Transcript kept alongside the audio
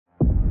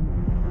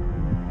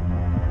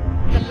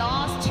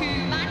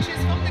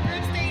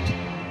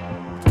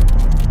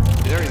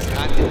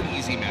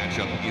easy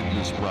matchup in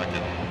this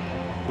bracket.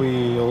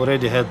 We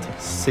already had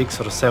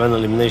 6 or 7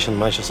 elimination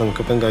matches on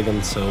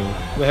Copenhagen, so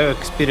we have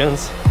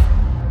experience.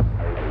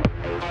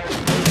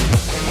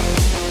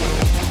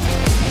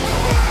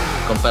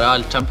 Comparado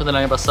al Champions del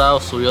año pasado,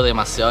 subió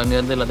demasiado el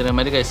nivel de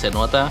Latinoamérica y se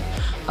nota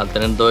al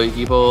tener dos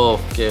equipos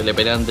que le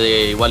pelean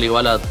de igual a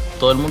igual a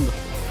todo el mundo.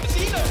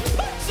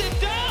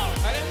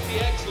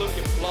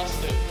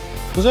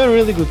 It was a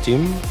really good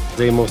team.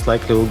 They most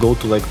likely will go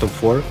to like top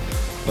 4,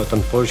 but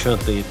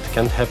unfortunately it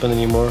can't happen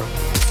anymore.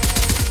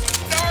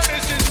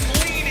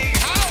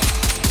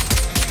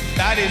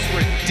 That is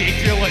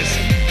ridiculous.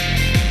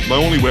 My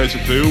only way to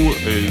do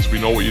is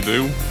we know what you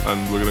do and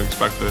we're going to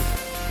expect it.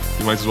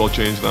 You might as well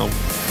change now.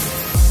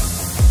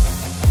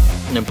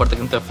 No importa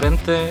quién te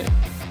enfrente,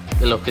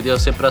 el objetivo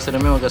siempre va a ser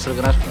el mismo, que hacer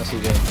ganar, así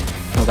que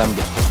no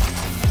cambia.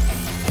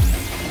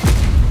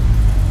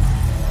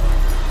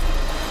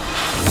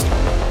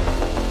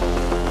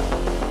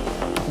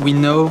 We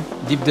know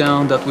deep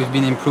down that we've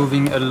been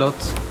improving a lot,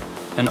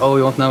 and all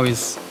we want now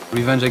is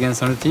revenge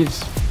against our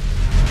Thieves.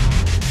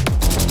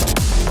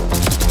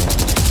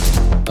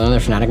 Another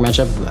Fnatic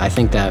matchup, I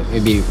think that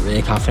we'd be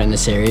really confident in the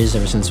series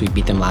ever since we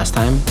beat them last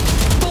time.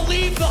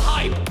 Believe the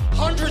hype!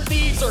 100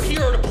 Thieves are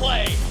here to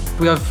play!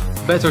 We have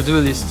better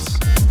duelists.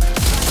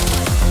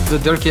 The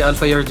Dirty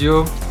Alpha Year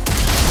duo.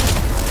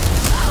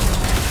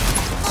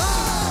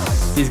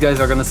 These guys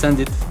are gonna send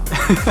it.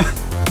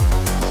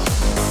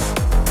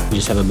 We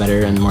just have a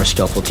better and more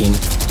skillful team.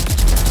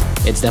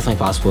 It's definitely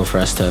possible for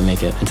us to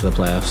make it into the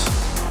playoffs.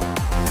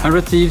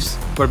 100 Thieves,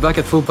 we're back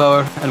at full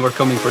power and we're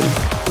coming for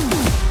you.